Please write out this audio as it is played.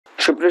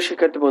সুপ্রিয়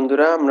শিক্ষার্থী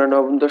বন্ধুরা, আমরা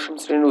নবম দশম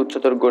শ্রেণীর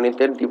উচ্চতর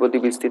গণিতের দ্বিপদী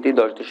বিস্তৃতি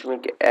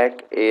 10.1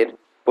 এর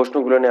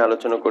প্রশ্নগুলো নিয়ে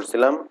আলোচনা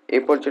করছিলাম।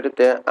 এই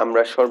পর্যায়েতে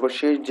আমরা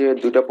সর্বশেষ যে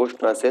দুইটা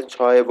প্রশ্ন আছে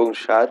 6 এবং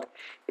 7,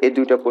 এই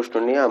দুইটা প্রশ্ন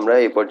নিয়ে আমরা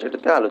এই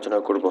পর্যায়েতে আলোচনা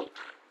করব।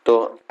 তো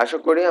আশা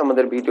করি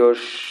আমাদের ভিডিওর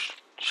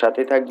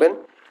সাথে থাকবেন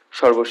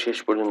সর্বশেষ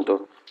পর্যন্ত।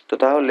 তো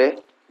তাহলে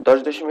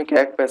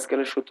 10.1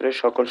 প্যাসকেলের সূত্রের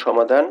সকল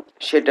সমাধান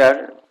সেটার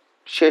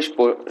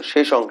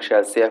শেষ অংশে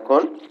আছে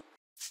এখন।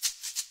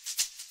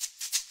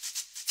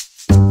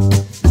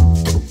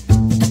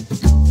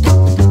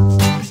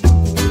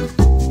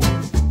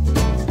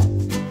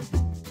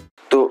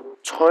 তো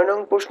 6 নং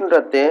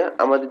প্রশ্নটাতে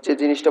আমাদের যে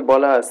জিনিসটা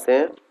বলা আছে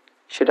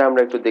সেটা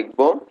আমরা একটু দেখব।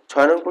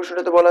 6 নং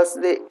প্রশ্নটাতে বলা আছে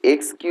যে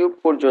x কিউব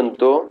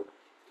পর্যন্ত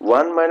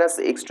 1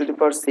 - x টু দি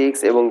পাওয়ার 6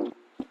 এবং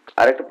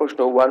আরেকটা প্রশ্ন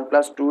 1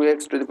 + 2x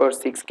টু দি পাওয়ার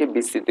 6 কে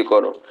বিস্তৃত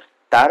করো।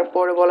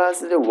 তারপরে বলা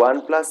আছে যে 1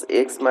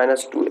 + x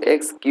 -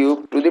 2x cube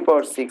to the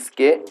power 6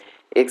 K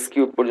x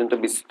cube পর্যন্ত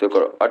বিস্তৃত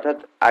করো। অর্থাৎ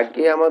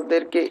আগে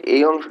আমাদেরকে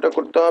এই অংশটা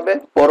করতে হবে,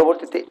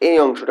 পরবর্তীতে এই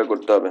অংশটা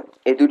করতে হবে।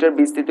 এই দুইটার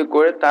বিস্তৃত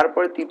করে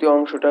তারপরে তৃতীয়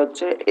অংশটা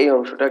হচ্ছে এই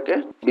অংশটাকে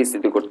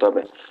বিস্তৃত করতে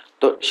হবে।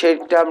 তো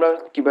সেটা আমরা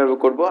কিভাবে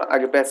করব?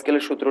 আগে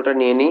প্যাসকেলের সূত্রটা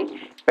নিয়ে নিই।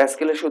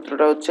 প্যাসকেলের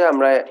সূত্রটা হচ্ছে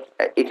আমরা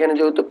এখানে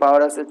যেহেতু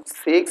পাওয়ার আছে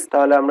 6,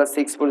 তাহলে আমরা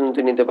 6 পর্যন্ত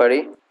নিতে পারি।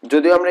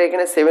 যদিও আমরা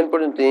এখানে 7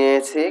 পর্যন্ত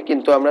নিয়েছি,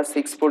 কিন্তু আমরা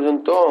 6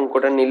 পর্যন্ত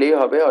অঙ্কটা নিলেই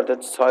হবে। অর্থাৎ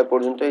 6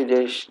 পর্যন্ত এই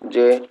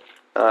যে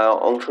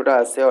অংশটা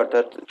আছে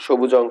অর্থাৎ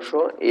সবুজ অংশ,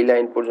 এই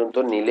লাইন পর্যন্ত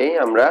নিলেই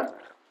আমরা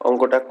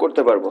অঙ্কটা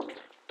করতে পারবো।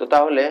 তো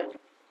তাহলে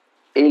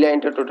এই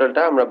লাইনটা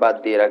টোটালটা আমরা বাদ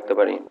দিয়ে রাখতে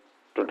পারি,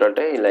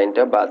 টোটালটা এই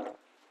লাইনটা বাদ।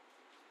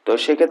 তো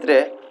সেক্ষেত্রে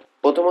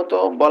প্রথমত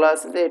বলা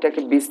আছে যে এটাকে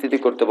বিস্তৃতি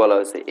করতে বলা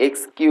হয়েছে x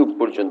কিউব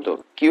পর্যন্ত।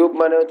 কিউব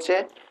মানে হচ্ছে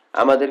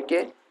আমাদেরকে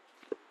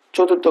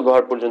চতুর্থ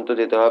ঘর পর্যন্ত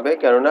যেতে হবে,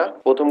 কেননা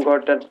প্রথম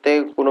ঘরটাতে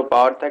কোনো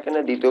পাওয়ার থাকে না,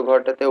 দ্বিতীয়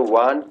ঘরটাতে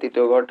 1,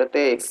 তৃতীয় ঘরটাতে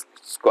x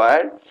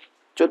স্কয়ার,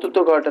 চতুর্থ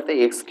ঘরটাতে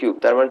x কিউব।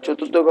 তার মানে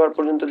চতুর্থ ঘর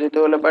পর্যন্ত যেতে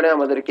হলে পারে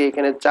আমাদেরকে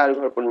এখানে 4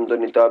 ঘর পর্যন্ত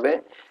নিতে হবে,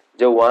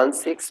 যে 1,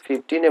 6,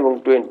 15 এবং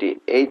 20,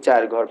 এই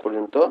 4 ঘর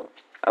পর্যন্ত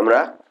আমরা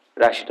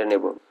রাশিটা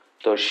নেব।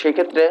 তো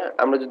সেক্ষেত্রে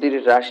আমরা যদি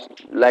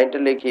লাইনটা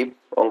লিখি,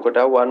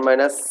 অঙ্কটা 1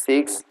 -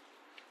 6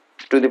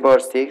 টু দি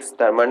পাওয়ার 6,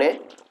 তার মানে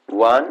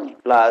 1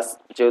 প্লাস,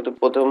 যেহেতু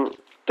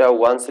প্রথমটা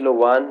 1 ছিল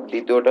 1,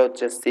 দ্বিতীয়টা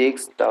হচ্ছে 6,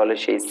 তাহলে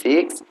সেই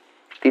 6,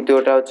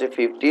 তৃতীয়টা হচ্ছে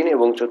 15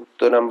 এবং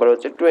চতুর্থ নাম্বার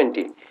হচ্ছে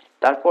 20।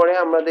 তারপরে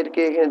আমাদেরকে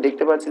এখানে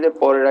দেখতে পাচ্ছি যে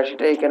পরের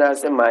রাশিটা এখানে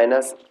আছে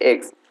 -x,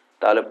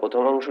 তাহলে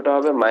প্রথম অংশটা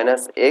হবে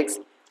 -x।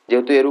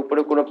 যেহেতু এর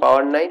উপরে কোনো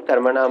পাওয়ার নাই, তার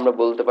মানে আমরা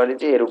বলতে পারি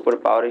যে এর উপরে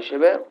পাওয়ার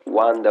হিসেবে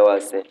 1 দেওয়া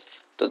আছে।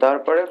 তো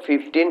তারপরে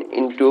 15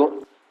 ইন্টু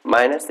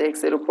 -x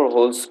এর উপর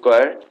হোল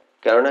স্কয়ার,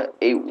 কেননা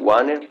এই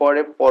 1 এর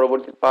পরে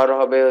পরবর্তী পাওয়ার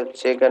হবে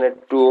হচ্ছে এখানে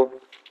 2,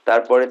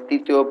 তারপরে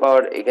তৃতীয়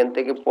পাওয়ার এখান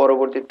থেকে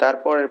পরবর্তী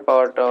তারপরের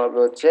পাওয়ারটা হবে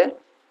হচ্ছে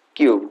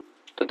কিউব।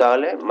 তো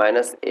তাহলে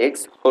 -x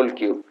হোল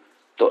কিউব।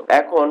 তো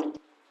এখন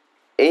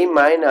এই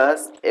মাইনাস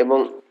এবং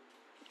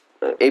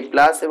এই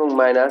প্লাস এবং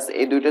মাইনাস,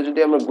 এই দুইটা যদি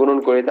আমরা গুণন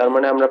করি, তার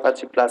মানে আমরা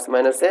পাচ্ছি প্লাস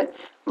মাইনাসে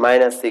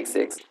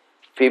 -6x।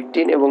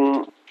 15 এবং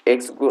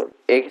x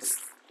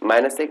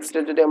 -x টা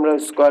যদি আমরা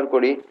স্কয়ার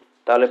করি,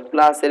 তাহলে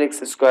প্লাস এর x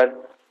স্কয়ার,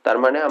 তার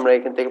মানে আমরা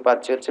এখান থেকে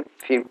পাচ্ছি হচ্ছে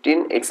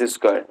 15x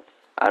স্কয়ার।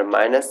 আর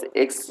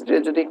 -x রে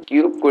যদি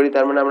কিউব করি,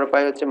 তার মানে আমরা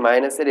পাই হচ্ছে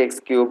মাইনাসের x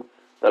কিউব।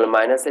 তাহলে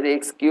মাইনাসের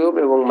x কিউব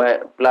এবং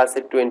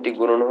প্লাসের 20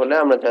 গুণন হলে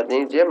আমরা জানি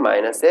যে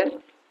মাইনাসের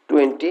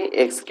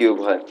 20x কিউব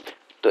হয়।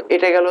 তো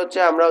এটা গেল হচ্ছে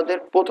আমরা ওদের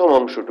প্রথম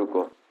অংশটুকু।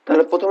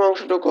 তাহলে প্রথম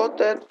অংশটুকু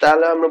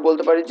তাহলে আমরা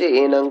বলতে পারি যে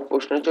এই নং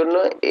প্রশ্নের জন্য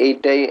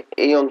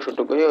এই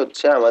অংশটুকুই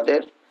হচ্ছে আমাদের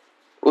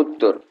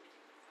উত্তর।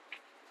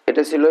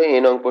 এটা ছিল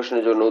এই নং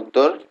প্রশ্নের জন্য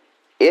উত্তর।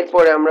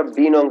 এরপরে আমরা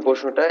বি নং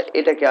প্রশ্নটা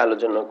এটাকে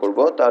আলোচনা করব।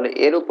 তাহলে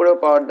এর উপরেও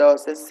পাওয়ার দেওয়া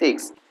আছে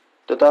 6।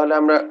 তো তাহলে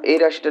আমরা এই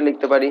রাশিটা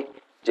লিখতে পারি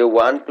যে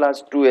 1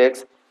 + 2x।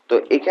 তো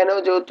এখানেও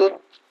যেহেতু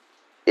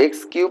x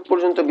কিউব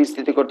পর্যন্ত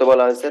বিস্তৃত করতে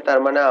বলা হয়েছে, তার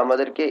মানে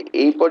আমাদেরকে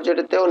এই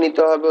পর্যায়েতেও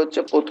নিতে হবে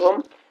হচ্ছে প্রথম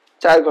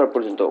 4 ঘর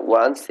পর্যন্ত,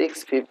 1, 6,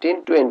 15,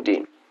 20,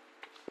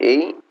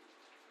 এই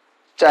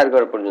 4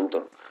 ঘর পর্যন্ত।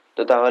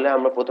 তো তাহলে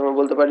আমরা প্রথমে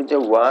বলতে পারি যে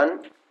 1,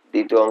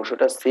 দ্বিতীয়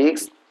অংশটা 6,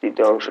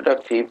 তৃতীয় অংশটা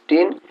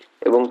 15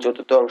 এবং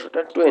চতুর্থ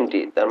অংশটা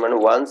 20। তার মানে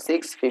 1,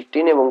 6,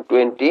 15 এবং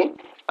 20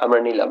 আমরা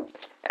নিলাম।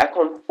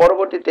 এখন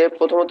পরবর্তীতে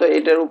প্রথমত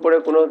এটার উপরে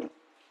কোনো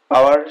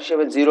পাওয়ার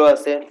হিসেবে 0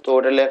 আছে, তো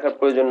ওটা লেখার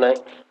প্রয়োজন নাই।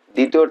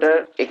 দ্বিতীয়টা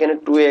এখানে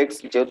 2x,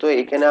 যেহেতু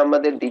এখানে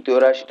আমাদের দ্বিতীয়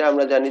রাশিটা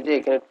আমরা জানি যে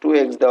এখানে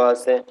 2x দেওয়া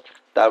আছে,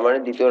 তার মানে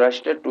দ্বিতীয়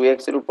রাশিটা 2x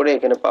এর উপরে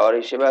এখানে পাওয়ার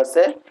হিসেবে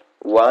আছে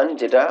 1,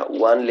 যেটা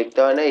 1 লিখতে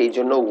হয় না, এই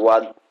জন্য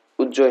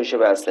উজ্জ্ব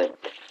হিসেবে আছে।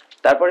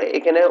 তারপরে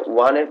এখানে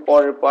 1 এর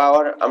পরের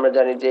পাওয়ার আমরা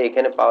জানি যে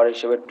এখানে পাওয়ার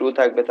হিসেবে 2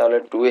 থাকবে, তাহলে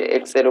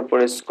 2x এর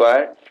উপরে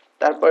স্কয়ার,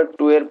 তারপর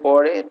 2 এর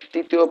পরে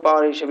তৃতীয়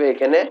পাওয়ার হিসেবে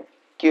এখানে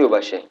কিউব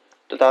আসে।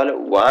 তো তাহলে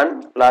 1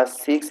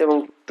 + 6 এবং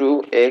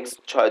 2x,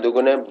 6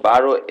 দুগুণে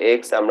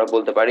 12x আমরা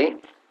বলতে পারি।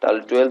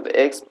 তাহলে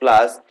 12x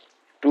 +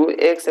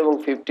 2x এবং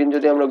 15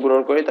 যদি আমরা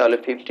গুণন করি, তাহলে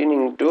 15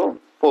 ×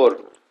 4,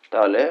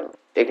 তাহলে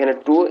এখানে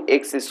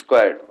 2x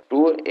স্কয়ার,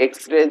 2x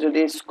রে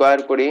যদি স্কয়ার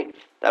করি,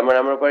 তার মানে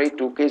আমরা পাই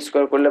 2 কে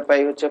স্কয়ার করলে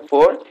পাই হচ্ছে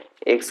 4,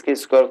 x কে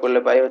স্কয়ার করলে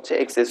পাই হচ্ছে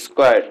x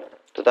স্কয়ার।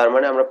 তো তার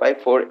মানে আমরা পাই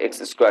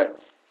 4x²।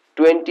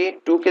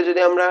 22 কে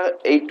যদি আমরা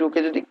এই 2 কে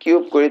যদি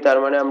কিউব করি তার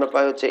মানে আমরা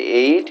পাই হচ্ছে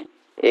 8,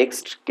 x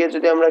কে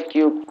যদি আমরা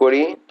কিউব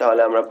করি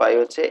তাহলে আমরা পাই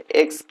হচ্ছে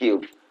x³।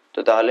 তো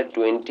তাহলে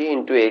 20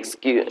 *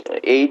 x³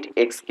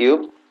 8x³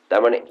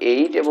 তার মানে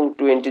 8 এবং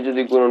 20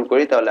 যদি গুণন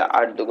করি তাহলে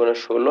 8 দুগুণে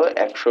 16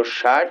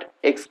 160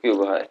 x³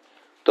 হয়।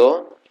 তো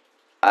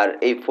আর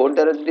এই 4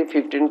 দ্বারা যদি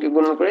 15 কে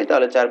গুণন করি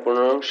তাহলে 4 ×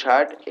 15 =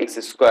 60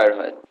 x²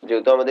 হয়।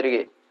 যেহেতু আমাদেরকে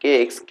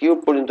x³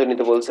 পর্যন্ত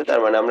নিতে বলছে তার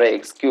মানে আমরা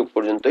x³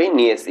 পর্যন্তই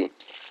নিয়েছি।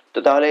 তো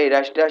তাহলে এই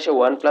রাশিটা আসে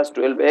 1 +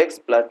 12x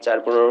 + 4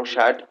 × 15 =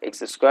 60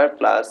 x²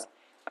 প্লাস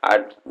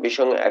 8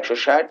 20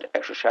 160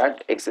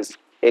 160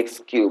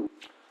 x³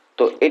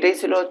 তো এটাই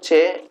ছিল হচ্ছে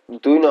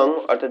 2 নং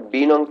অর্থাৎ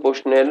বি নং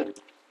প্রশ্নের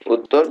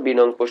উত্তর। বি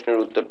নং প্রশ্নের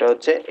উত্তরটা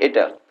হচ্ছে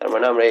এটা। তার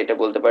মানে আমরা এটা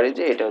বলতে পারি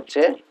যে এটা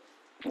হচ্ছে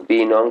বি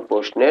নং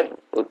প্রশ্নের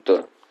উত্তর।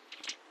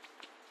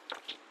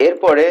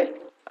 এরপরে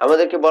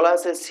আমাদেরকে বলা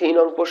আছে সি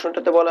নং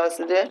প্রশ্নটাতে বলা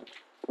আছে যে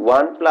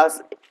 1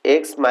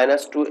 + x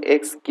 -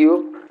 2x³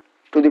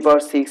 to the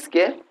power 6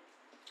 K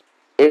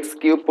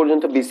x³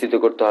 পর্যন্ত বিস্তৃত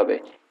করতে হবে।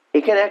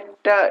 এখানে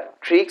একটা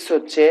ট্রিক্স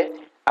হচ্ছে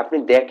আপনি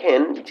দেখেন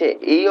যে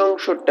এই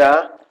অংশটা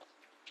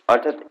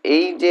অর্থাৎ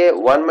এই যে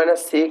 1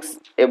 - 6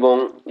 এবং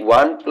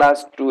 1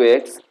 +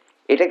 2x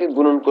এটাকে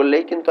গুণন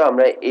করলেই কিন্তু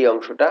আমরা এই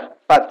অংশটা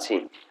পাচ্ছি।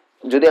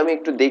 যদি আমি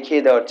একটু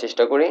দেখিয়ে দেওয়ার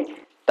চেষ্টা করি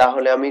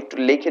তাহলে আমি একটু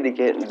লিখে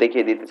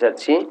দেখিয়ে দিতে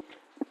চাচ্ছি।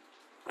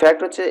 ফ্যাক্ট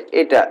হচ্ছে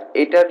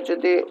এটার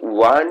যদি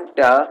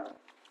 1টা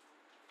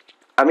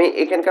আমি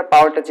এখানকার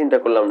পাওয়ারটা চিন্তা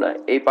করলাম না,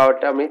 এই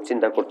পাওয়ারটা আমি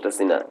চিন্তা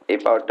করতেছি না, এই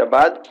পাওয়ারটা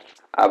বাদ,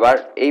 আবার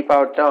এই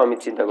পাওয়ারটাও আমি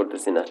চিন্তা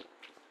করতেছি না,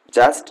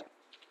 জাস্ট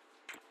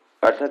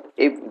অর্থাৎ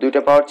এই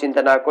দুইটা পাওয়ার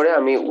চিন্তা না করে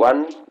আমি 1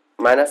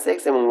 - x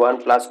এবং 1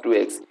 +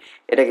 2x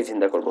এটাকে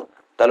চিন্তা করব।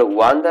 তাহলে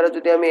 1 দ্বারা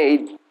যদি আমি এই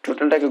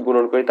টোটালটাকে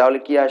গুণন করি তাহলে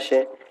কি আসে,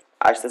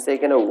 আসতেছে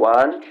এখানে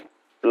 1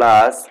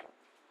 প্লাস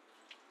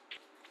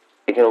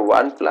এখানে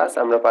 1 প্লাস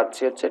আমরা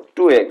পাচ্ছি হচ্ছে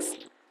 2x।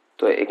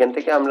 তো এখান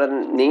থেকে আমরা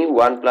নিই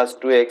 1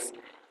 + 2x।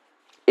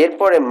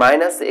 এরপরে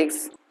 -x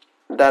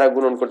দ্বারা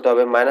গুণন করতে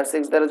হবে।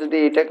 -x দ্বারা যদি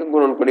এটাকে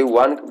গুণন করি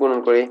 1 কে গুণন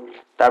করি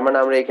তার মানে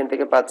আমরা এখান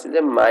থেকে পাচ্ছি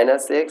যে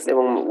 -x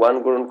এবং 1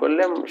 গুণন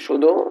করলে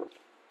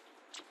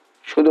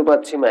শুধু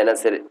পাচ্ছি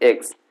 -x।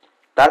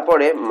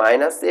 তারপরে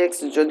 -x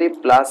যদি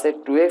প্লাসের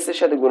 2x এর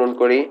সাথে গুণন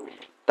করি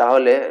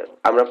তাহলে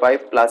আমরা পাই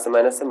প্লাসে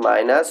মাইনাসে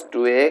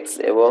 -2x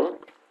এবং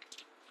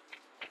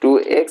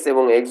 2x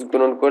এবং x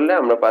গুণন করলে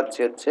আমরা পাচ্ছি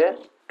হচ্ছে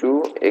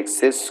 2x²।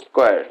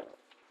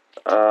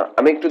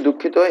 আমি একটু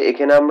দুঃখিত,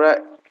 এখানে আমরা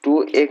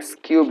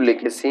 2x³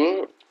 লিখেছি,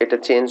 এটা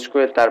চেঞ্জ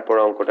করে তারপর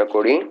অঙ্কটা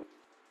করি।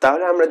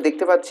 তাহলে আমরা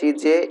দেখতে পাচ্ছি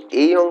যে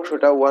এই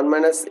অংশটা 1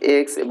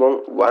 - x এবং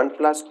 1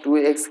 +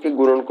 2x কে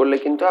গুণন করলে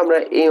কিন্তু আমরা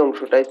এই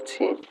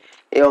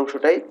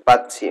অংশটাই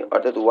পাচ্ছি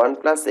অর্থাৎ 1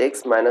 + x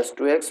 -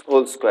 2x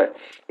হোল স্কয়ার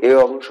এই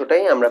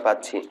অংশটাই আমরা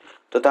পাচ্ছি।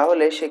 তো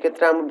তাহলে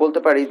সেক্ষেত্রে আমরা বলতে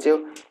পারি যে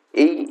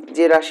এই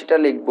যে রাশিটা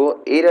লিখব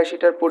এই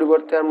রাশিটার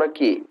পরিবর্তে আমরা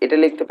কি এটা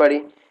লিখতে পারি,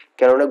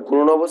 কেননা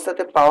গুণন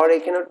অবস্থাতে পাওয়ার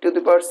এখানে টু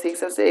দি পাওয়ার 6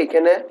 আছে,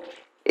 এখানে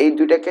এই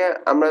দুইটাকে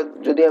আমরা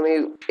যদি আমি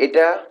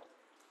এটা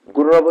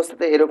গুণন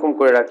অবস্থাতে এরকম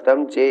করে রাখতাম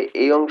যে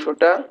এই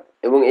অংশটা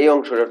এবং এই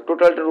অংশটা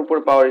টোটালটার উপর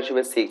পাওয়ার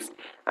হিসেবে 6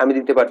 আমি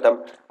দিতে পারতাম,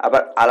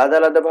 আবার আলাদা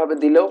আলাদা ভাবে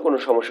দিলেও কোনো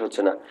সমস্যা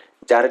হচ্ছে না।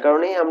 যার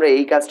কারণেই আমরা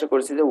এই কাজটা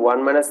করেছি যে 1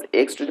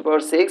 - x to the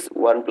power 6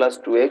 1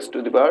 + 2x to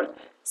the পাওয়ার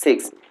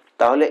 6।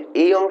 তাহলে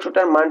এই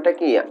অংশটার মানটা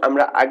কি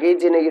আমরা আগেই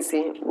জেনে গেছি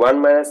 1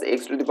 - x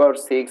টু দি পাওয়ার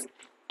 6,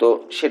 তো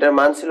সেটার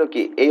মান ছিল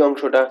কি এই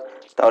অংশটা।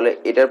 তাহলে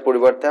এটার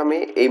পরিবর্তে আমি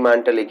এই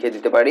মানটা লিখে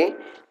দিতে পারি।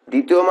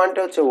 দ্বিতীয় মানটা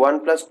হচ্ছে 1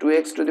 +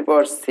 2x টু দি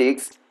পাওয়ার 6,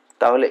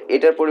 তাহলে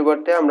এটার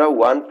পরিবর্তে আমরা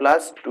 1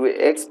 +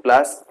 2x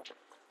প্লাস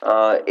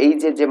এই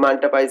যে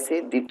মানটা পাইছি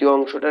দ্বিতীয়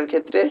অংশটার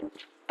ক্ষেত্রে,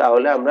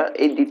 তাহলে আমরা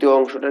এই দ্বিতীয়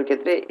অংশটার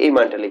ক্ষেত্রে এই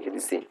মানটা লিখে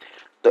দিছি।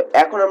 তো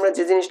এখন আমরা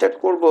যে জিনিসটা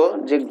করব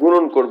যে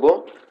গুণন করব,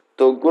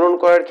 তো গুণন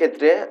করার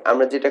ক্ষেত্রে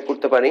আমরা যেটা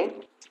করতে পারি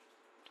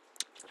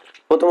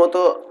প্রথমত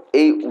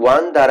এই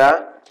 1 দ্বারা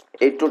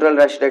এই টোটাল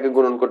রাশিটাকে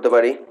গুণন করতে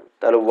পারি।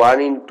 তাহলে 1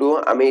 ইনটু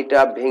আমি এটা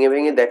ভেঙে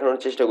ভেঙে দেখানোর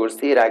চেষ্টা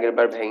করছি, এর আগের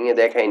বার ভেঙে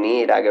দেখাইনি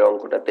এর আগের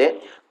অঙ্কটাতে।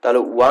 তাহলে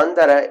 1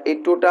 দ্বারা এই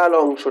টোটাল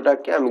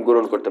অংশটাকে আমি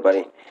গুণন করতে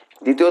পারি।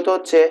 দ্বিতীয়ত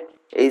হচ্ছে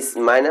এই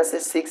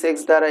মাইনাসের 6x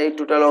দ্বারা এই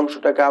টোটাল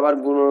অংশটাকে আবার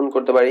গুণন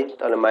করতে পারি,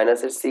 তাহলে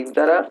মাইনাসের 6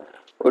 দ্বারা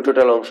ওই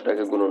টোটাল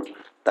অংশটাকে গুণন।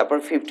 তারপর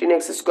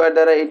 15x²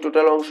 দ্বারা এই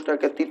টোটাল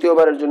অংশটাকে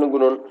তৃতীয়বারের জন্য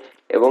গুণন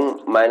এবং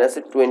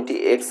মাইনাসের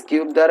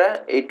 20x³ দ্বারা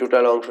এই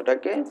টোটাল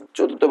অংশটাকে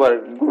চতুর্থবার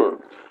গুণন।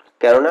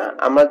 কেননা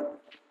আমরা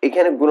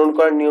এখানে গুণন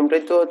করার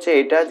নিয়মটাই তো হচ্ছে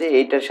এটা যে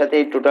এইটার সাথে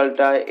এই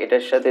টোটালটা,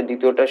 এটার সাথে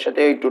দ্বিতীয়টার সাথে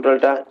এই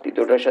টোটালটা,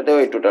 তৃতীয়টার সাথে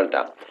ওই টোটালটা।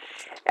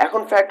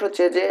 এখন ফ্যাক্ট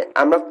হচ্ছে যে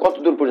আমরা কত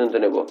দূর পর্যন্ত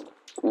নেব।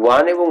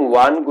 1 এবং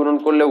 1 গুণন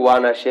করলে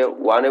 1 আসে,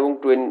 1 এবং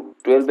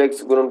 12x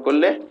গুণন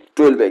করলে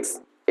 12x,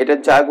 এটা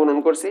যা গুণন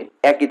করছি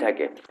একই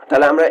থাকে।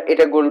 তাহলে আমরা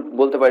এটা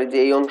বলতে পারি যে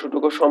এই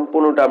অংশটুকু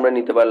সম্পূর্ণটা আমরা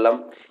নিতে পারলাম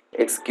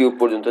x³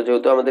 পর্যন্ত,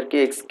 যেহেতু আমাদেরকে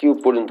x³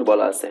 পর্যন্ত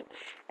বলা আছে।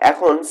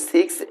 এখন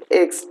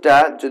 6x টা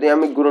যদি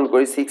আমি গুণন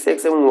করি 6x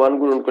এবং 1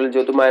 গুণন করলে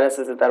যেহেতু মাইনাস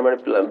আছে তার মানে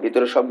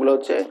ভিতরে সবগুলো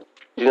হচ্ছে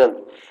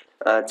ঋণাত্মক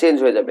চেঞ্জ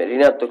হয়ে যাবে,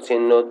 ঋণাত্মক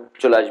চিহ্ন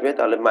চলে আসবে।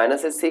 তাহলে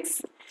মাইনাসের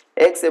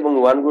 6x এবং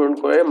 1 গুণন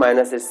করে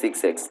মাইনাসের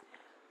 6x,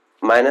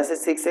 মাইনাসে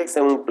 6x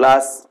এবং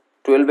প্লাস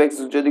 12x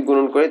যদি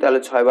গুণন করি তাহলে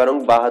 6 বারং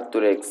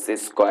 72x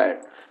স্কয়ার।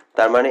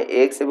 তার মানে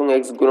x এবং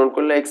x গুণন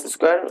করলে x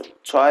স্কয়ার,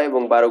 6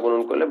 এবং 12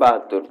 গুণন করলে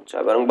 72,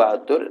 6 বারং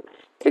 72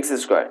 x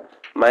স্কয়ার।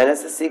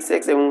 মাইনাসে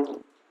 6x এবং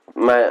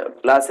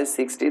প্লাসে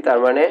 60, তার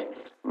মানে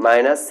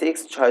মাইনাস 6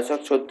 6 6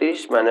 36,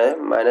 মানে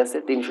মাইনাসে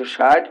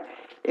 360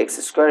 x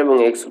স্কয়ার এবং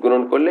x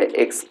গুণন করলে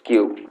x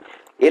কিউব।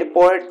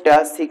 এরপরটা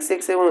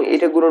 6x এবং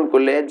এটা গুণন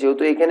করলে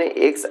যেহেতু এখানে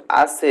x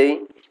আছেই,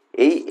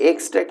 এই x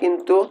টা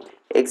কিন্তু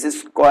x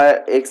স্কয়ার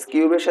x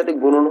কিউবের সাথে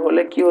গুণন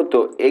হলে কি হতো,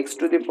 x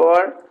টু দি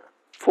পাওয়ার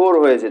 4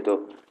 হয়ে যেত,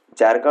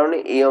 যার কারণে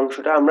এই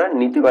অংশটা আমরা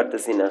নিতে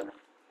পারতেছি না।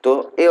 তো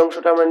এই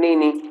অংশটা আমরা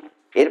নিইনি।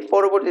 এর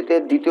পরবর্তীতে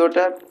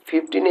দ্বিতীয়টা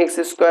 15x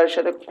স্কয়ারের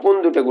সাথে কোন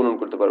দুটো গুণন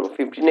করতে পারবো?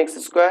 15x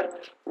স্কয়ার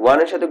 1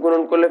 এর সাথে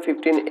গুণন করলে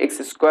 15x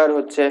স্কয়ার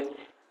হচ্ছে,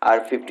 আর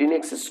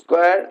 15x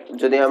স্কয়ার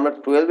যদি আমরা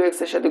 12x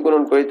এর সাথে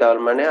গুণন করি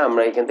তাহলে মানে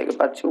আমরা এখান থেকে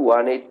পাচ্ছি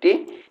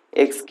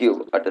 180x কিউব।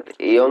 অর্থাৎ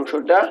এই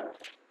অংশটা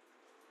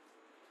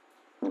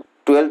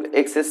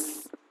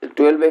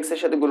 12x এর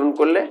সাথে গুণন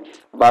করলে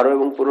 12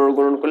 এবং 15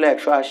 গুণন করলে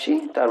 180,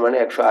 তার মানে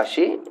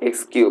 180x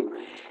কিউব।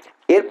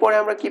 এরপরে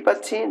আমরা কি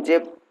পাচ্ছি যে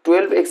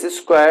 12x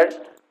স্কয়ার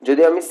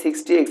যদি আমি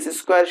 60x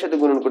স্কয়ারের সাথে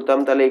গুণন করতাম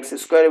তাহলে x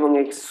স্কয়ার এবং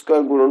x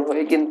স্কয়ার গুণন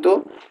হয়ে কিন্তু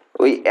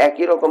ওই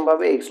একই রকম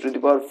ভাবে x টু দি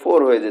পাওয়ার 4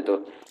 হয়ে যেত,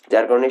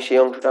 যার কারণে সেই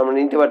অংশটা আমরা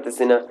নিতে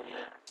পারতেছি না।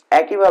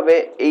 একইভাবে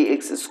এই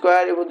x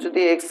স্কয়ার এবং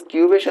যদি x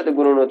কিউবের সাথে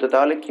গুণন হতো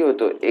তাহলে কি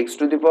হতো, x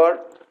টু দি পাওয়ার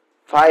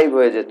 5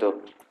 হয়ে যেত,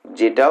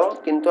 যেটাও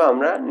কিন্তু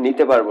আমরা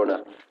নিতে পারবো না।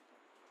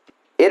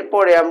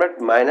 এরপরে আমরা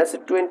মাইনাস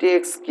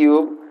 20x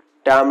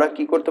কিউবটা আমরা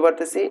কি করতে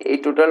পারতেছি, এই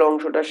টোটাল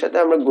অংশটার সাথে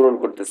আমরা গুণন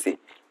করতেছি,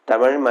 তার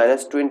মানে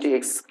মাইনাস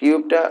 20x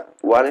কিউবটা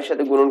 1 এর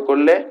সাথে গুণন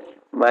করলে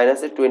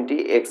মাইনাস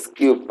 20x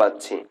কিউব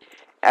পাচ্ছি।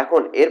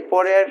 এখন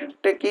এরপরে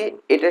একটা কি,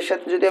 এটার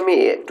সাথে যদি আমি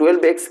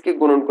 12x কে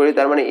গুণন করি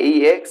তার মানে এই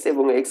x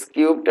এবং x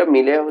কিউবটা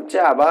মিলে হচ্ছে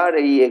আবার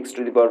এই x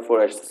টু দি পাওয়ার 4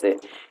 আসছে,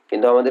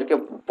 কিন্তু আমাদেরকে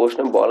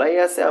প্রশ্নে বলাই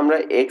আছে আমরা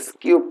x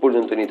কিউব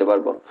পর্যন্ত নিতে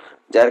পারবো,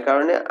 যার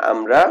কারণে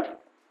আমরা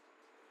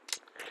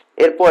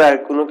এরপর আর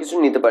কোনো কিছু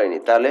নিতে পারিনি।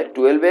 তাহলে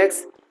 12x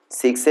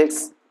 6x,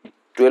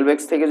 12x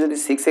থেকে যদি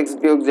 6x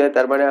বিয়োগ যায়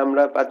তার মানে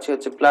আমরা পাচ্ছি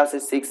হচ্ছে প্লাস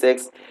 6x,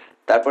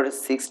 তারপরে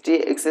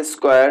 60x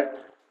স্কয়ার,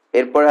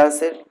 এরপরে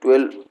আছে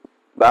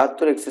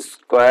 72x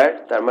স্কয়ার,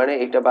 তার মানে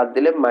এটা বাদ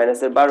দিলে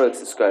মাইনাসের 12x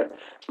স্কয়ার,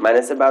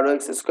 মাইনাসের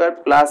 12x স্কয়ার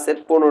প্লাসের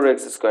 15x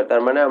স্কয়ার,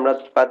 তার মানে আমরা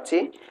পাচ্ছি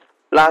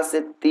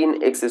প্লাসের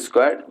 3x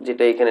স্কয়ার,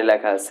 যেটা এখানে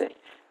লেখা আছে।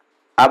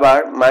 আবার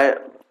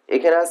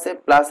এখানে আছে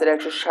প্লাসের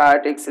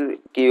 160x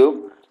কিউব,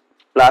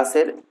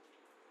 প্লাসের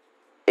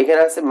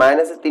এখানে আছে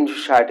মাইনাসের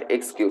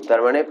 360x কিউব,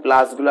 তার মানে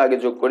প্লাস গুলো আগে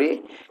যোগ করি,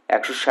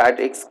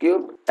 160x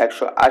কিউব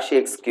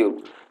 180x কিউব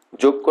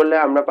যোগ করলে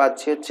আমরা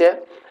পাচ্ছি হচ্ছে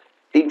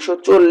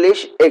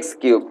 340x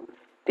কিউব।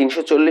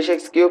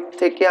 340x কিউব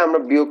থেকে আমরা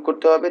বিয়োগ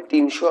করতে হবে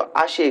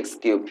 380x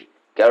কিউব,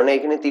 কারণ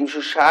এখানে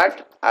 360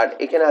 আর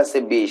এখানে আছে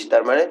 20,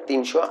 তার মানে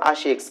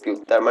 380x কিউব।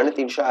 তার মানে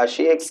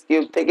 380x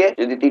কিউব থেকে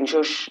যদি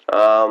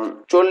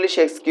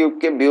 340x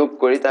কিউবকে বিয়োগ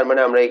করি তার মানে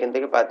আমরা এখান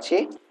থেকে পাচ্ছি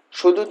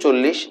শুধু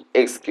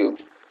 40x কিউব।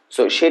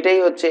 সো সেটাই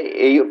হচ্ছে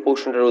এই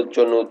প্রশ্নটার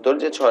জন্য উত্তর,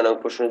 যে 6 নং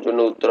প্রশ্নের জন্য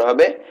উত্তর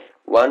হবে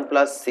 1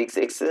 plus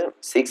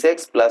 6x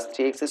plus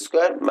 3x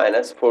square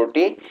minus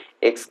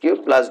 40x cube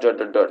plus dot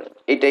dot dot।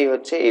 এটাই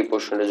হচ্ছে এই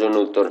প্রশ্নের জন্য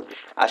উত্তর।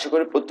 আশা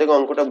করি প্রত্যেক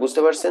অঙ্কটা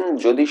বুঝতে পারছেন।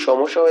 যদি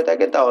সমস্যা হয়ে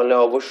থাকে তাহলে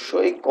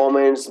অবশ্যই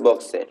কমেন্টস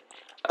বক্সে,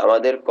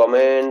 আমাদের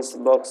কমেন্টস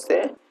বক্সে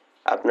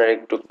আপনারা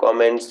একটু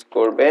কমেন্টস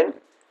করবেন,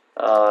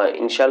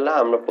 ইনশাআল্লাহ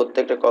আমরা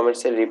প্রত্যেকটা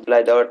কমেন্টসের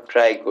রিপ্লাই দেওয়ার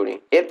ট্রাই করি।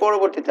 এর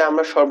পরবর্তীতে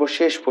আমরা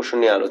সর্বশেষ প্রশ্ন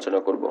নিয়ে আলোচনা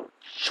করব।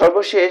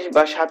 সর্বশেষ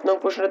বা 7 নং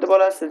প্রশ্নতে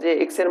বলা আছে যে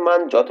x এর মান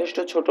যথেষ্ট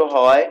ছোট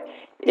হওয়ায়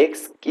x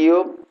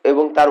কিউব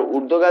এবং তার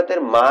ঊর্ধ্বঘাতের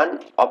মান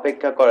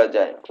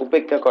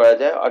উপেক্ষা করা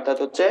যায়, অর্থাৎ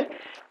হচ্ছে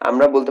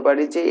আমরা বলতে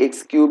পারি যে x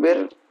কিউবের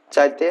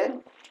চাইতে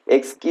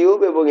x কিউব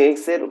এবং x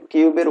এর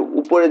কিউবের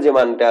উপরে যে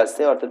মানটা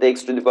আছে অর্থাৎ x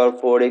to the power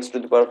 4, x to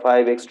the power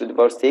 5, x to the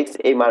পাওয়ার 6,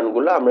 এই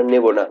মানগুলো আমরা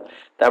নেব না।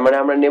 তার মানে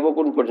আমরা নেব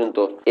কোন পর্যন্ত,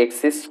 x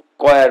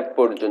স্কয়ার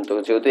পর্যন্ত,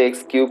 যেহেতু x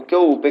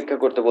কিউবকেও উপেক্ষা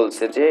করতে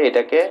বলছে যে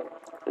এটাকে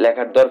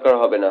লেখার দরকার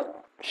হবে না।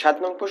 7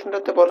 নং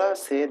প্রশ্নটাতে বলা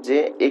আছে যে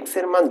x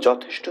এর মান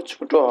যথেষ্ট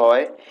ছোট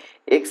হয়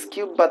x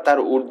কিউব বা তার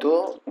ঊর্ধ্ব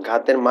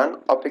ঘাতের মান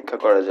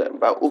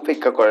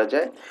উপেক্ষা করা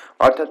যায়,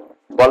 অর্থাৎ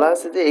বলা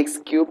আছে যে x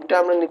কিউবটা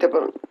আমরা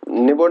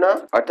নেব না,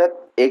 অর্থাৎ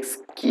x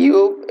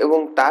কিউব এবং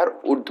তার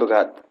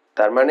ঊর্ধ্বঘাত,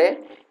 তার মানে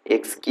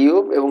x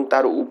কিউব এবং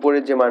তার উপরে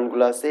যে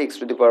মানগুলো আছে x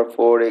to the power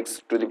 4, x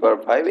to the পাওয়ার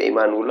 5, এই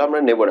মানগুলো আমরা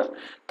নেব না।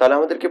 তাহলে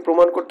আমাদেরকে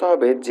প্রমাণ করতে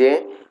হবে যে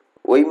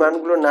ওই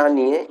মানগুলো না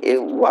নিয়ে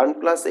 1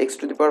 প্লাস x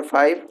টু দি পাওয়ার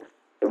 5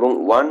 এবং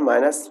 1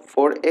 minus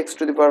 4x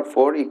to the power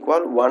 4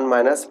 equal 1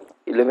 minus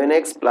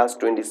 11x plus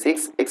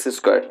 26x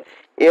square,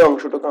 এই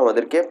অংশটুকু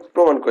আমাদেরকে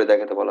প্রমাণ করে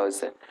দেখাতে বলা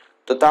হয়েছে।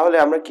 তো তাহলে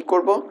আমরা কি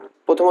করব,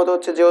 প্রথমত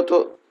হচ্ছে যেহেতু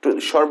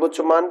সর্বোচ্চ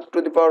মান টু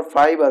দি পাওয়ার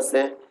 5 আছে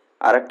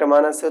আর একটা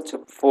মান আছে হচ্ছে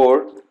 4,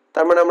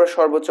 তার মানে আমরা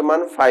সর্বোচ্চ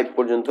মান 5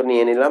 পর্যন্ত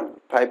নিয়ে নিলাম,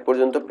 5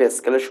 পর্যন্ত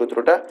প্যাসকেলের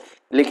সূত্রটা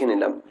লিখে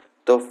নিলাম।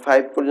 তো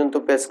 5 পর্যন্ত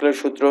প্যাসকেলের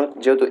সূত্র,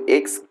 যেহেতু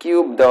x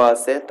কিউব দেওয়া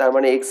আছে তার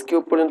মানে x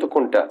কিউব পর্যন্ত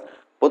কোনটা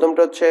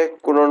প্রথমটা হচ্ছে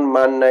কোনো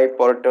মান নাই,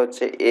 পরেরটা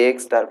হচ্ছে x,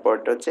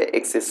 তারপরটা হচ্ছে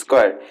x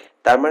স্কয়ার।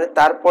 তার মানে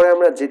তারপরে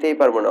আমরা যেতেই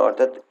পারবো না,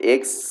 অর্থাৎ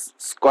x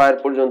স্কয়ার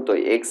পর্যন্ত,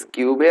 x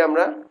কিউবে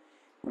আমরা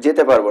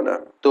যেতে পারবো না।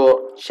 তো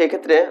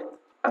সেক্ষেত্রে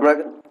আমরা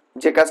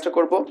যে কাজটা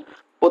করব,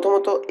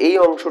 প্রথমত এই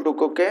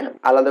অংশটুকুকে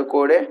আলাদা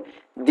করে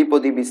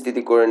দ্বিপদী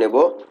বিস্তৃতি করে নেব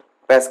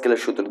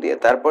প্যাসকেলের সূত্র দিয়ে।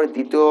 তারপরে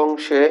দ্বিতীয়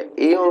অংশে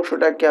এই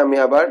অংশটাকে আমি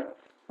আবার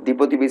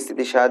দ্বিপদী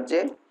বিস্তৃতির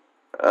সাহায্যে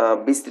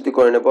বিস্তৃতি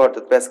করে নেব,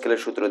 অর্থাৎ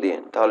প্যাসকেলের সূত্র দিয়ে।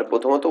 তাহলে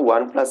প্রথমত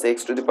 1 plus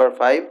x to the power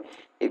 5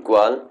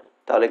 equal,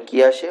 তাহলে কি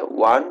আসে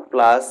 1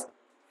 প্লাস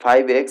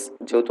 5x,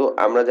 যেহেতু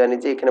আমরা জানি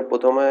যে এখানে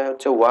প্রথমে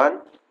হচ্ছে 1,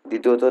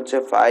 দ্বিতীয়ত হচ্ছে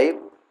 5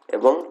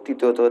 এবং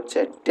তৃতীয়ত হচ্ছে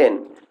 10।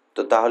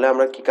 তো তাহলে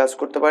আমরা কি কাজ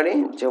করতে পারি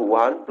যে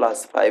 1 প্লাস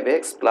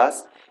 5x প্লাস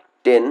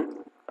 10,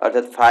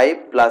 অর্থাৎ 5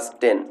 প্লাস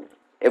 10।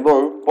 এবং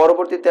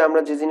পরবর্তীতে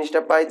আমরা যে জিনিসটা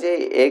পাই যে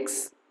x,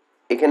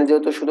 এখানে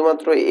যেহেতু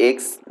শুধুমাত্র x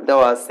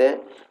দেওয়া আছে,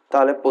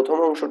 তাহলে প্রথম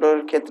অংশটার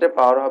ক্ষেত্রে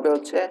পাওয়ার হবে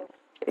হচ্ছে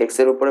x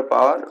এর উপরে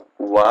পাওয়ার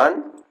 1।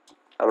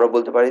 আমরা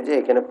বলতে পারি যে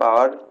এখানে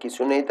পাওয়ার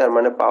কিছু নেই, তার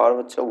মানে পাওয়ার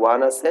হচ্ছে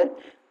 1 আছে,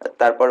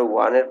 তারপর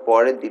 1 এর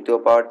পরে দ্বিতীয়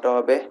পাওয়ারটা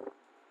হবে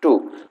 2,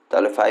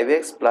 তাহলে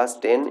 5x plus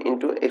 10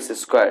 into x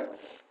square.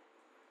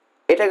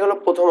 এটা গেল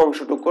প্রথম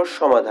অংশটুকুর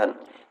সমাধান।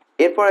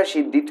 এরপর আসি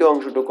দ্বিতীয়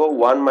অংশটুকু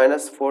 1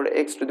 মাইনাস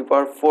 4x টু দি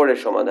পাওয়ার 4 এর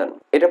সমাধান।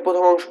 এটা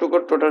প্রথম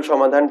অংশটুকুর টোটাল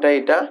সমাধানটা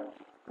এটা।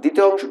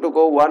 দ্বিতীয়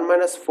অংশটুকু 1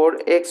 মাইনাস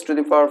 4x টু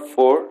দি পাওয়ার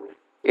 4,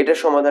 এটার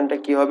সমাধানটা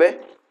কি হবে,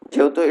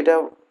 যেহেতু এটা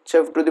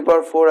টু দি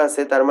পাওয়ার 4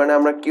 আছে, তার মানে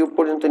আমরা কিউব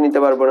পর্যন্ত নিতে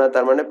পারবো না,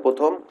 তার মানে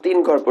প্রথম 3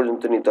 ঘর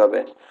পর্যন্ত নিতে হবে,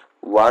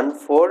 1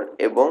 4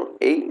 এবং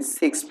এই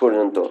 6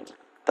 পর্যন্ত।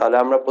 তাহলে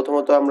আমরা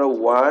প্রথমত আমরা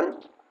 1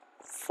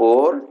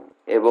 4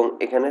 এবং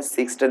এখানে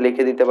 6টা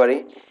লিখে দিতে পারি।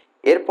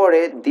 এরপরে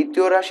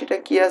দ্বিতীয় রাশিটা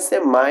কি আছে,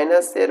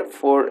 মাইনাসের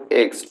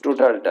 4x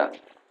টোটালটা।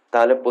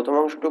 তাহলে প্রথম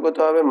অংশটুকু কত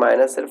হবে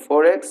মাইনাসের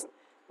 4x,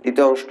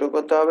 দ্বিতীয় অংশটুকু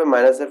কত হবে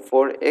মাইনাসের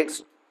 4x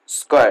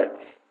স্কয়ার।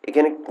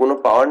 এখানে কোনো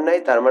পাওয়ার নাই,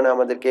 তার মানে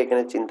আমাদেরকে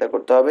এখানে চিন্তা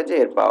করতে হবে যে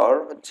এর পাওয়ার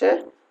হচ্ছে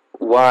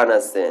 1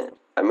 আছে।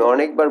 আমি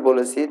অনেকবার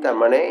বলেছি, তার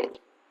মানে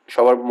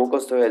সবার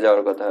মুখস্থ হয়ে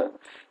যাওয়ার কথা।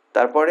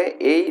 তারপরে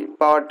এই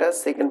পাওয়ারটা,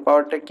 সেকেন্ড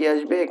পাওয়ারটা কি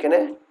আসবে, এখানে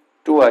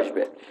 2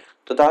 আসবে।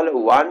 তো তাহলে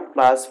 1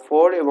 প্লাস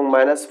 4 এবং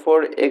মাইনাস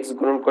 4x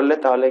গুণন করলে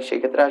তাহলে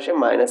সেক্ষেত্রে আসে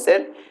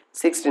মাইনাসের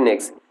 16x।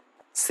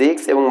 6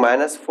 এবং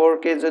মাইনাস 4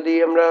 কে যদি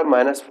আমরা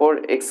মাইনাস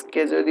 4x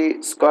কে যদি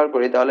স্কয়ার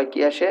করি তাহলে কি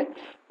আসে,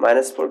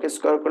 মাইনাস 4 কে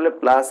স্কয়ার করলে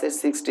প্লাসের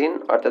 16,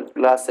 অর্থাৎ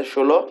প্লাসের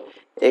 16।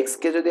 x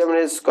কে যদি আমরা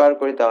স্কয়ার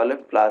করি তাহলে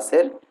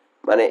প্লাসের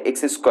মানে x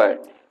স্কয়ার।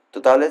 তো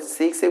তাহলে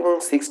 6 এবং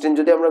 16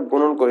 যদি আমরা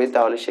গুণন করি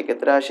তাহলে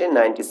সেক্ষেত্রে আসে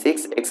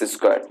 96x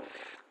স্কয়ার।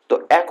 তো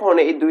এখন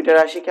এই দুইটা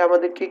রাশিকে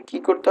আমাদেরকে কি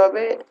করতে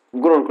হবে,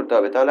 গুণন করতে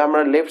হবে। তাহলে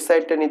আমরা লেফট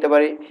সাইডটা নিতে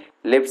পারি।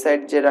 লেফট সাইড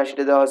যে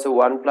রাশিটা দেওয়া আছে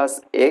 1 প্লাস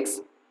এক্স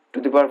টু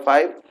দি পাওয়ার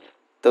 5,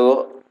 তো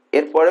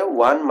এরপরে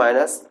 1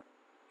 মাইনাস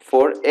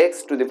 4x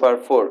টু দি পাওয়ার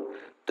 4।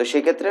 তো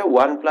সেক্ষেত্রে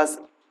 1 plus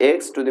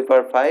x to the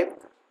power 5,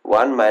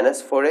 1 minus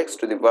 4x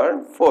to the পাওয়ার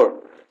 4।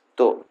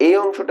 তো এই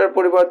অংশটার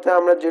পরিবর্তে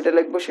আমরা যেটা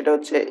লিখবো সেটা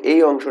হচ্ছে এই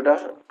অংশটা,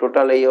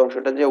 টোটাল এই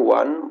অংশটা যে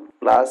 1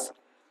 plus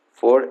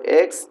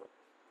 4x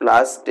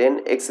plus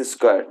 10x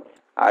square.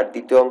 আর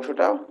দ্বিতীয়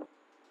অংশটা,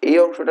 এই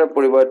অংশটার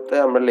পরিবর্তে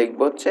আমরা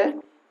লিখবো হচ্ছে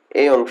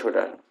এই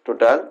অংশটা,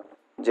 টোটাল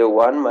যে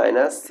 1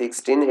 minus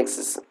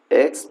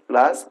 16x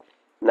plus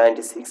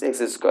 96x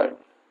square.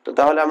 তো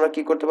তাহলে আমরা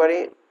কি করতে পারি,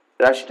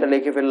 রাশিটা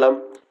লিখে ফেললাম।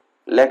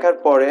 লেখার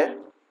পরে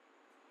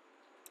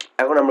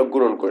এখন আমরা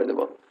গুণন করে দেব।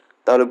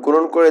 তাহলে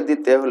গুণন করে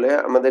দিতে হলে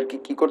আমাদেরকে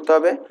কি করতে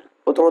হবে,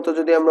 প্রথমত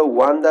যদি আমরা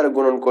 1 দ্বারা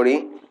গুণন করি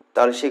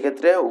তাহলে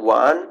সেক্ষেত্রে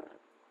 1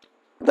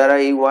 দ্বারা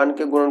এই 1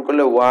 কে গুণন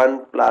করলে 1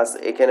 প্লাস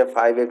এখানে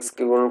 5x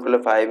কে গুণন করলে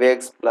 5x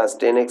প্লাস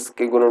 10x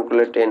কে গুণন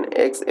করলে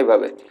 10x,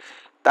 এভাবে।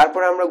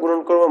 তারপরে আমরা গুণন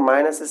করব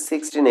মাইনাসের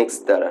 16x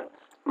দ্বারা,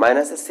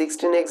 মাইনাসের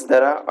 16x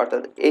দ্বারা,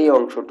 অর্থাৎ এই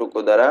অংশটুকু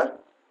দ্বারা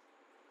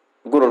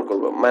গুণন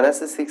করব।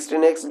 মাইনাসের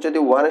 16x যদি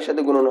 1 এর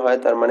সাথে গুণন হয়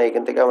তার মানে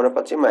এখান থেকে আমরা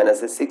পাচ্ছি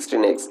মাইনাসের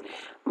 16x।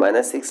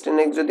 মাইনাস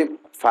 16x যদি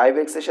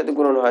 5x এর সাথে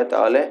গুণন হয়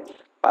তাহলে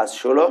 5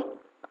 16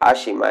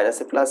 80,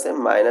 মাইনাসে প্লাসে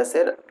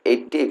মাইনাসের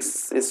 80x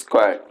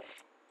স্কয়ার।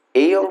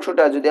 এই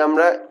অংশটা যদি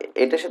আমরা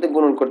এটার সাথে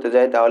গুণন করতে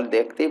যাই তাহলে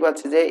দেখতেই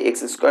পাচ্ছি যে x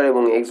স্কয়ার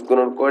এবং x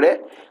গুণন করে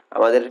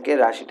আমাদেরকে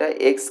রাশিটা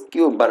x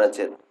কিউব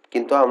বানাচ্ছে,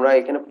 কিন্তু আমরা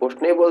এখানে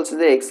প্রশ্নেই বলছে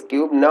যে x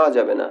কিউব নেওয়া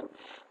যাবে না,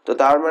 তো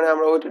তার মানে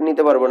আমরা ওইটা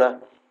নিতে পারবো না।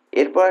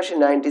 এরপর আসে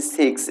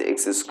 96x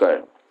স্কয়ার।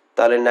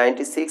 তাহলে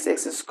 96x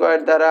স্কয়ার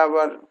দ্বারা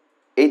আবার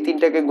এই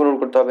তিনটাকে গুণন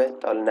করতে হবে।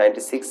 তাহলে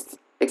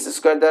 96x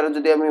স্কয়ার দ্বারা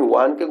যদি আমি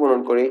 1 কে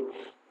গুণন করি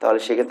তাহলে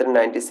সেক্ষেত্রে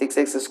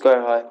 96x স্কয়ার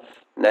হয়।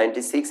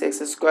 96x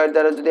স্কয়ার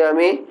দ্বারা যদি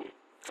আমি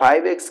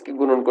 5x কে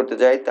গুণন করতে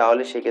যাই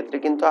তাহলে সেক্ষেত্রে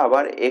কিন্তু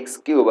আবার x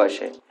কিউব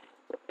আসে,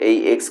 এই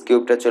x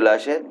কিউবটা চলে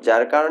আসে,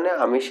 যার কারণে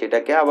আমি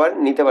সেটাকে আবার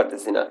নিতে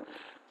পারতেছি না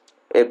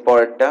এর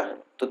পরেরটা।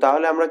 তো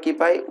তাহলে আমরা কি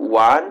পাই,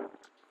 1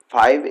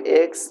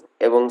 5x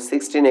এবং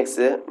 16x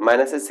এ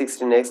মাইনাসের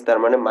 16x, তার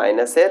মানে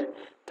মাইনাসের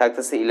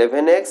থাকতেছে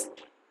 11x,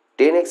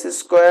 10x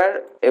স্কয়ার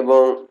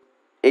এবং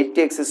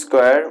 80x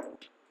স্কয়ার,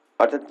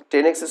 অর্থাৎ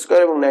 10x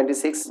স্কয়ার এবং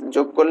 96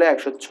 যোগ করলে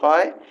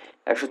 106।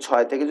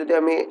 106 থেকে যদি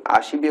আমি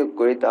 80 বিয়োগ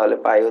করি তাহলে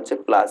পাই হচ্ছে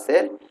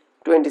প্লাসের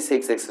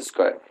 26x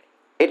স্কয়ার।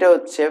 এটা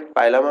হচ্ছে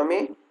পাইলাম আমি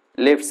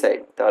লেফট সাইড।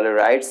 তাহলে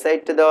রাইট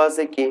সাইডটা দেওয়া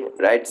আছে কি,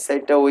 রাইট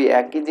সাইডটা ওই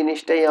একই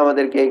জিনিসটাই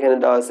আমাদেরকে এখানে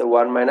দেওয়া আছে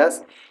 1 minus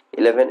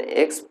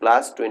 11x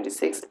plus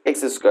 26x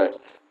square.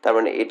 তার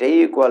মানে এটাই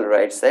ইকুয়াল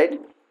রাইট সাইড।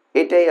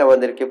 এটাই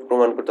আমাদেরকে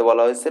প্রমাণ করতে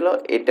বলা হয়েছিল,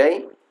 এটাই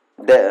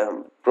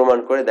প্রমাণ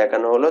করে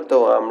দেখানো হলো। তো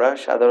আমরা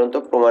সাধারণত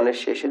প্রমাণের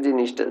শেষে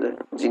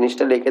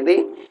জিনিসটা লিখে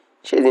দিই,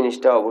 সেই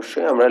জিনিসটা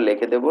অবশ্যই আমরা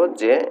লিখে দেব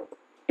যে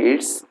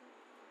ইটস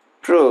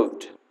প্রুভড।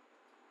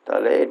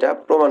 তাহলে এটা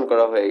প্রমাণ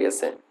করা হয়ে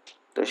গেছে,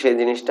 তো সেই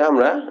জিনিসটা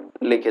আমরা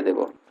লিখে দেব।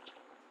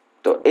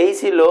 তো এই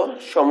ছিল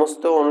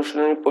সমস্ত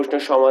অনুশীলনী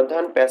প্রশ্নের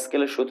সমাধান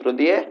প্যাসকেলের সূত্র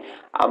দিয়ে।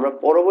 আমরা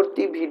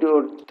পরবর্তী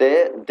ভিডিওতে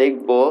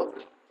দেখব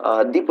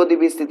দ্বিপদী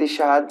বিস্তৃতির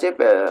সাহায্যে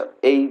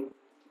এই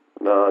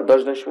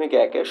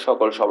 10.1 এর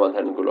সকল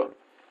সমাধানগুলো।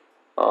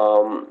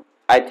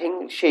 আই থিঙ্ক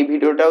সেই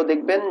ভিডিওটাও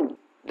দেখবেন।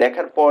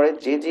 দেখার পরে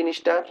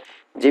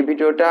যে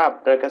ভিডিওটা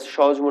আপনার কাছে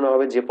সহজ মনে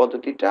হবে, যে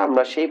পদ্ধতিটা,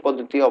 আমরা সেই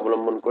পদ্ধতি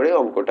অবলম্বন করে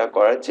অঙ্কটা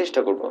করার চেষ্টা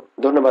করব।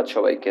 ধন্যবাদ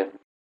সবাইকে।